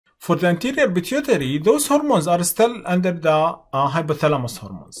For the anterior pituitary, those hormones are still under the hypothalamus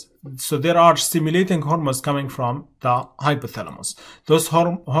hormones. So there are stimulating hormones coming from the hypothalamus. Those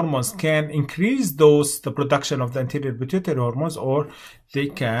hormones can increase the production of the anterior pituitary hormones, or they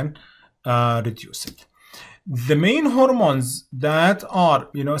can reduce it. The main hormones that are,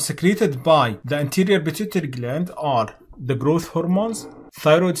 secreted by the anterior pituitary gland are the growth hormones,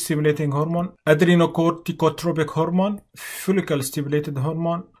 thyroid stimulating hormone, adrenocorticotropic hormone, follicle stimulated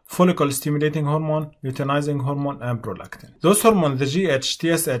hormone, follicle stimulating hormone, luteinizing hormone, and prolactin. Those hormones, the GH,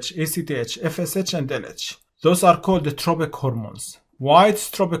 TSH, ACTH, FSH, and LH, those are called the tropic hormones. Why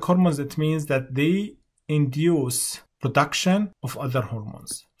it's tropic hormones? It means that they induce production of other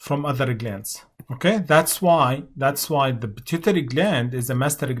hormones from other glands. Okay, that's why the pituitary gland is a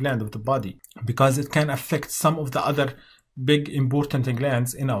master gland of the body, because it can affect some of the other big important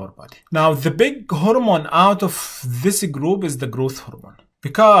glands in our body. Now, the big hormone out of this group is the growth hormone,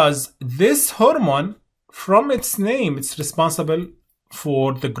 because this hormone, from its name, it's responsible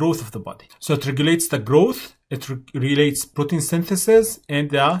for the growth of the body. So it regulates the growth, it regulates protein synthesis, and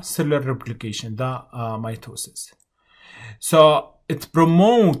the cellular replication, the mitosis. So it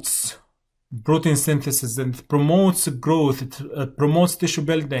promotes protein synthesis, and it promotes growth, it promotes tissue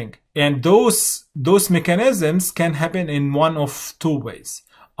building. And those mechanisms can happen in one of two ways,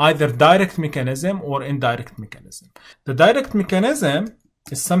 either direct mechanism or indirect mechanism. The direct mechanism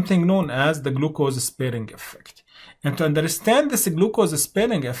is something known as the glucose sparing effect. And to understand this glucose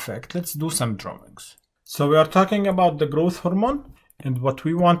sparing effect, let's do some drawings. So we are talking about the growth hormone, and what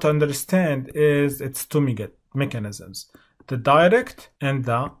we want to understand is its two mechanisms, the direct and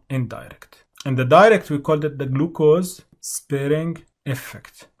the indirect. And the direct, we called it the glucose sparing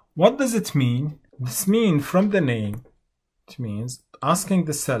effect. What does it mean? This means, from the name, it means asking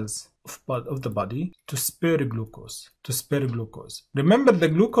the cells of the body to spare glucose, Remember, the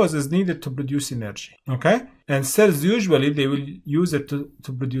glucose is needed to produce energy, okay? And cells, usually, they will use it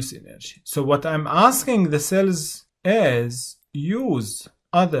to produce energy. So what I'm asking the cells is use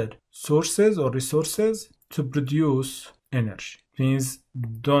other sources or resources to produce energy. Means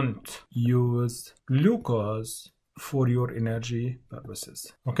don't use glucose for your energy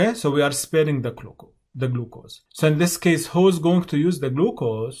purposes. Okay, so we are sparing the glucose. So in this case, who is going to use the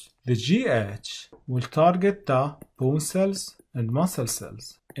glucose? The GH will target the bone cells and muscle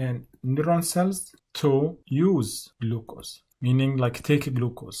cells and neuron cells to use glucose, meaning like take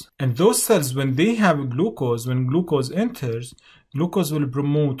glucose. And those cells, when they have glucose, when glucose enters, glucose will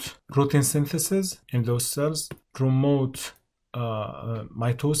promote protein synthesis in those cells, promote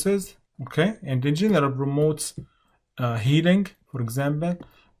mitosis, okay, and in general promotes healing, for example,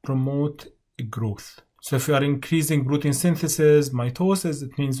 promote growth. So if you are increasing protein synthesis, mitosis,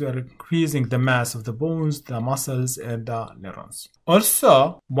 it means you are increasing the mass of the bones, the muscles, and the neurons.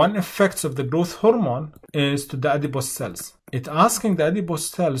 Also, one effect of the growth hormone is to the adipose cells. It's asking the adipose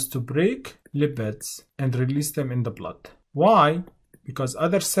cells to break lipids and release them in the blood. Why? Because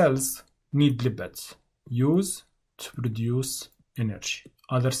other cells need lipids to produce energy.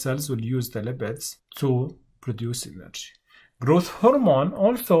 Other cells will use the lipids to produce energy. Growth hormone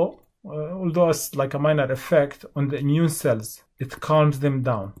also, although it's like a minor effect on the immune cells, it calms them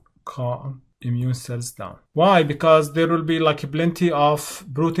down. Calm immune cells down. Why? Because there will be like plenty of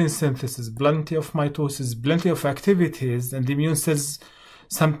protein synthesis, plenty of mitosis, plenty of activities, and the immune cells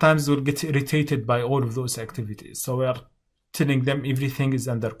sometimes will get irritated by all of those activities. So we are telling them everything is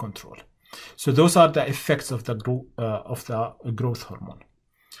under control. So those are the effects of the growth hormone.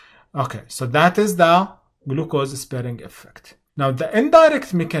 Okay, so that is the glucose sparing effect. Now the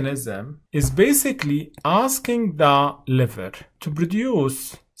indirect mechanism is basically asking the liver to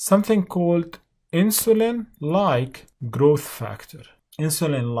produce something called insulin-like growth factor.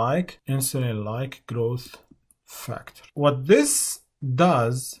 Insulin-like growth factor. What this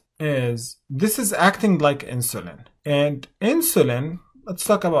does is, this is acting like insulin. And insulin, let's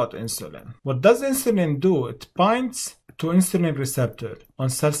talk about insulin. What does insulin do? It binds to insulin receptor on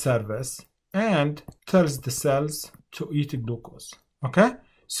cell surface and tells the cells to eat glucose. Okay?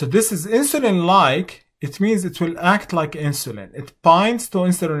 So this is insulin-like. It means it will act like insulin. It binds to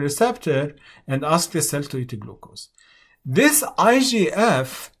insulin receptor and asks the cell to eat glucose. This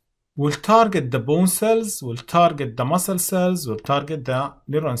IGF will target the bone cells, will target the muscle cells, will target the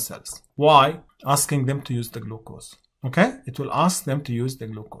neuron cells. Why? Asking them to use the glucose. Okay? It will ask them to use the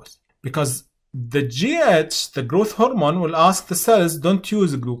glucose. Because the GH, the growth hormone, will ask the cells, don't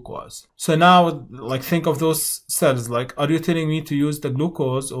use glucose. So now, like, think of those cells, like, are you telling me to use the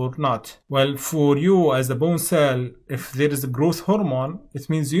glucose or not? Well, for you as a bone cell, if there is a growth hormone, it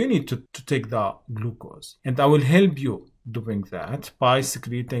means you need to take the glucose. And I will help you doing that by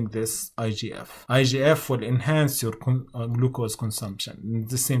secreting this IGF. IGF will enhance your glucose consumption.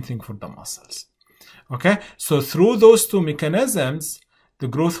 The same thing for the muscles. Okay, so through those two mechanisms, the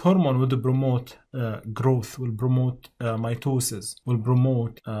growth hormone will promote growth, will promote mitosis, will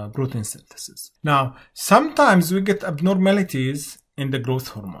promote protein synthesis. Now, sometimes we get abnormalities in the growth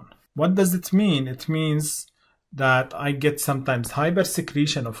hormone. What does it mean? It means that I get sometimes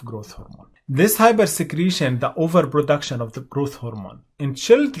hypersecretion of growth hormone. This hypersecretion, the overproduction of the growth hormone in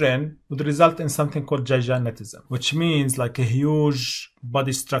children, would result in something called gigantism, which means like a huge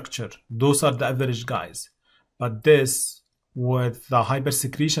body structure. Those are the average guys. But this, with the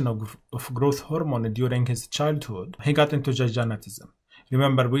hypersecretion of growth hormone during his childhood, he got into gigantism.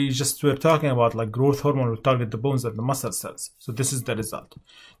 Remember, we just were talking about like growth hormone will target the bones and the muscle cells. So this is the result.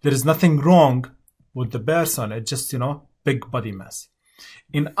 There is nothing wrong with the person. It's just, big body mass.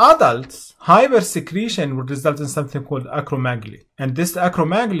 In adults, hypersecretion would result in something called acromegaly. And this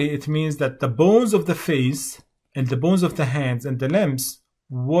acromegaly, it means that the bones of the face and the bones of the hands and the limbs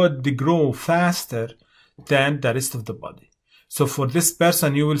would grow faster than the rest of the body. So for this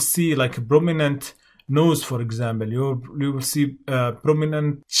person, you will see like a prominent nose, for example. You will see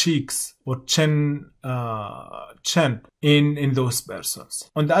prominent cheeks or chin in those persons.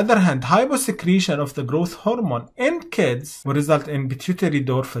 On the other hand, hyposecretion of the growth hormone in kids will result in pituitary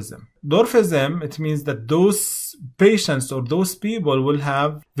dwarfism. Dwarfism, it means that those patients or those people will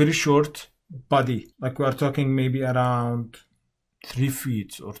have very short body. Like we are talking maybe around 3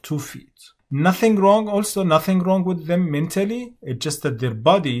 feet or 2 feet. Nothing wrong with them mentally. It's just that their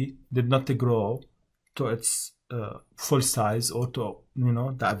body did not grow to its full size or to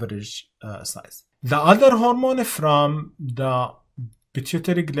the average size. The other hormone from the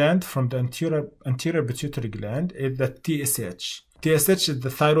pituitary gland, from the anterior pituitary gland, is the TSH. TSH is the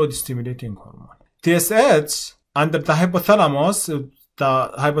thyroid stimulating hormone. TSH under the hypothalamus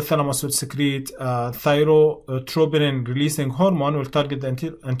will secrete thyrotropin releasing hormone, will target the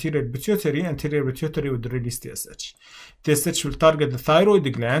anterior pituitary. Anterior pituitary would release TSH. TSH will target the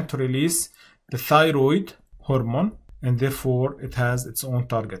thyroid gland to release the thyroid hormone, and therefore it has its own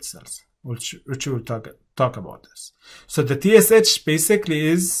target cells, which we will talk about this. So the TSH basically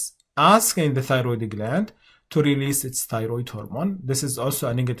is asking the thyroid gland to release its thyroid hormone. This is also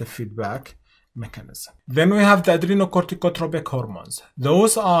a negative feedback mechanism. Then we have the adrenocorticotropic hormones.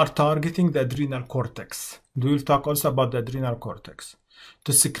 Those are targeting the adrenal cortex. We will talk also about the adrenal cortex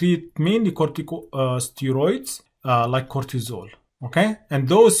to secrete mainly corticosteroids like cortisol. Okay, and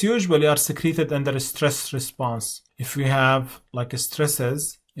those usually are secreted under a stress response. If we have like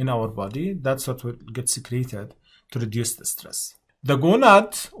stresses in our body, that's what will get secreted to reduce the stress. The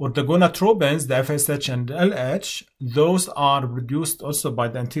gonad or the gonadotropins, the FSH and LH, those are produced also by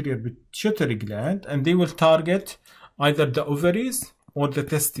the anterior pituitary gland, and they will target either the ovaries or the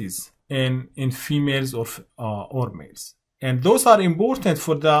testes in females or males. And those are important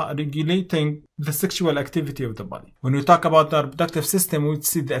for the regulating the sexual activity of the body. When we talk about the reproductive system, we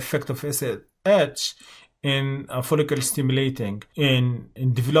see the effect of SH in follicle stimulating, in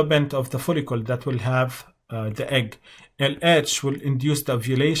development of the follicle that will have the egg. LH will induce the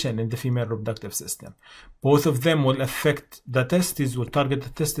ovulation in the female reproductive system. Both of them will affect the testes, will target the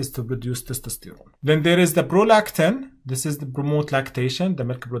testes to produce testosterone. Then there is the prolactin. This is the promote lactation, the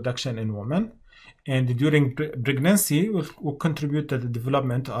milk production in women. And during pregnancy will contribute to the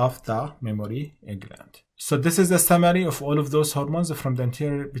development of the mammary gland. So this is a summary of all of those hormones from the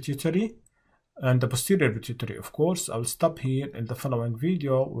anterior pituitary and the posterior pituitary, of course. I'll stop here. In the following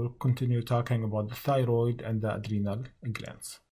video, we'll continue talking about the thyroid and the adrenal glands.